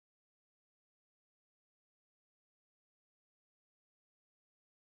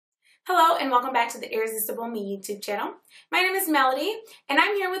Hello and welcome back to the Irresistible Me YouTube channel. My name is Melody and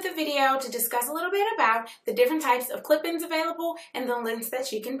I'm here with a video to discuss a little bit about the different types of clip-ins available and the lengths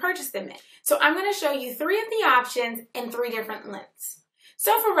that you can purchase them in. So I'm going to show you 3 of the options in 3 different lengths.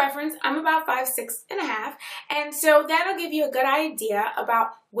 So for reference, I'm about 5'6½", and so that'll give you a good idea about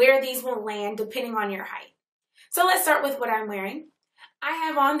where these will land depending on your height. So let's start with what I'm wearing. I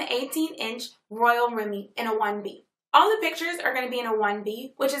have on the 18-inch Royal Remy in a 1B. All the pictures are going to be in a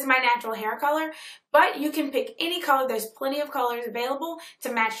 1B, which is my natural hair color, but you can pick any color. There's plenty of colors available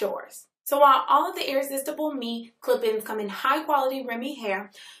to match yours. So while all of the Irresistible Me clip-ins come in high quality Remy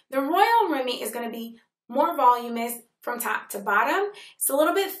hair, the Royal Remy is going to be more voluminous from top to bottom. It's a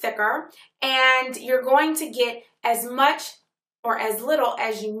little bit thicker, and you're going to get as much or as little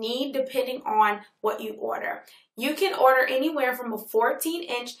as you need depending on what you order. You can order anywhere from a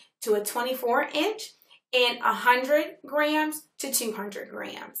 14-inch to a 24-inch. in 100 grams to 200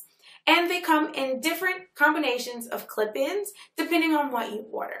 grams. And they come in different combinations of clip-ins depending on what you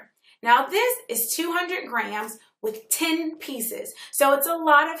order. Now this is 200 grams with 10 pieces. So it's a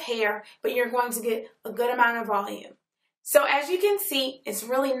lot of hair, but you're going to get a good amount of volume. So as you can see, it's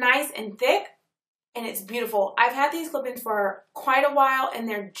really nice and thick and it's beautiful. I've had these clip-ins for quite a while and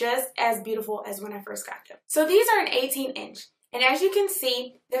they're just as beautiful as when I first got them. So these are an 18-inch. And as you can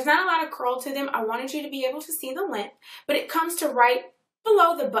see, there's not a lot of curl to them. I wanted you to be able to see the length, but it comes to right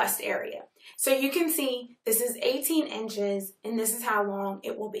below the bust area. So you can see this is 18 inches and this is how long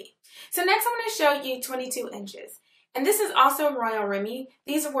it will be. So next I'm going to show you 22 inches. And this is also Royal Remy.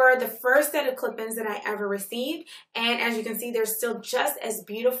 These were the first set of clip-ins that I ever received. And as you can see, they're still just as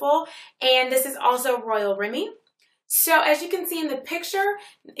beautiful. And this is also Royal Remy. So as you can see in the picture,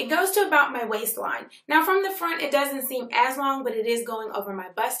 it goes to about my waistline. Now from the front, it doesn't seem as long, but it is going over my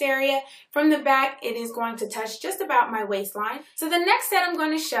bust area. From the back, it is going to touch just about my waistline. So the next set I'm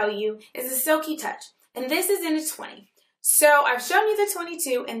going to show you is a Silky Touch, and this is in a 20. So I've shown you the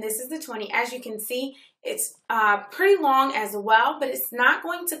 22, and this is the 20. As you can see, it's pretty long as well, but it's not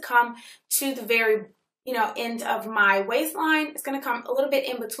going to come to the very end of my waistline. It's going to come a little bit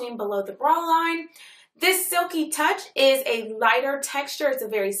in between below the bra line. This Silky Touch is a lighter texture. It's a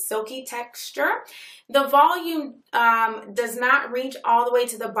very silky texture. The volume does not reach all the way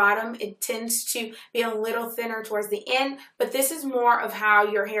to the bottom. It tends to be a little thinner towards the end, but this is more of how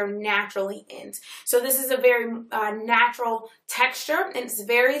your hair naturally ends. So this is a very natural texture, and it's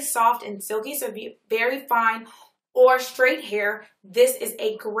very soft and silky, so if you very fine or straight hair, this is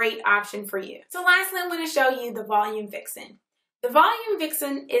a great option for you. So lastly, I'm going to show you the Volume Vixen. The Volume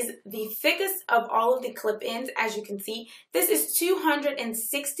Vixen is the thickest of all of the clip-ins, as you can see. This is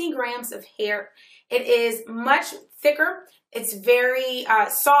 260 grams of hair. It is much thicker. It's very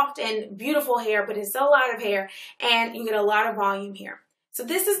soft and beautiful hair, but it's a lot of hair, and you get a lot of volume here. So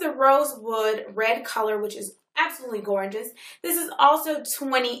this is the Rosewood Red color, which is absolutely gorgeous. This is also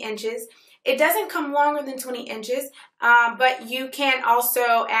 20 inches. It doesn't come longer than 20 inches, but you can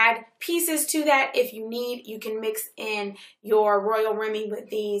also add pieces to that if you need. You can mix in your Royal Remy with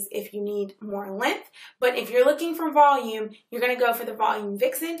these if you need more length. But if you're looking for volume, you're going to go for the Volume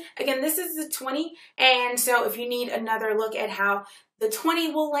Vixen. Again, this is the 20, and so if you need another look at how the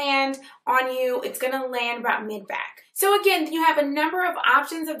 20 will land on you, it's going to land about mid-back. So again, you have a number of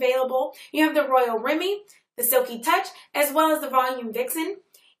options available. You have the Royal Remy, the Silky Touch, as well as the Volume Vixen.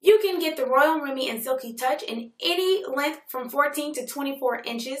 You can get the Royal Remy and Silky Touch in any length from 14 to 24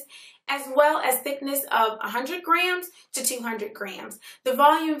 inches, as well as thickness of 100 grams to 200 grams. The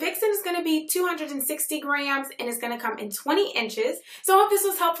Volume Vixen is going to be 260 grams and it's going to come in 20 inches. So I hope this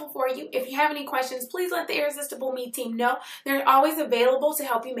was helpful for you. If you have any questions, please let the Irresistible Me team know. They're always available to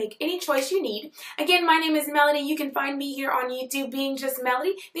help you make any choice you need. Again, my name is Melody. You can find me here on YouTube being just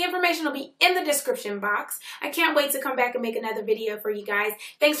Melody. The information will be in the description box. I can't wait to come back and make another video for you guys.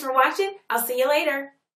 Thanks for watching. I'll see you later.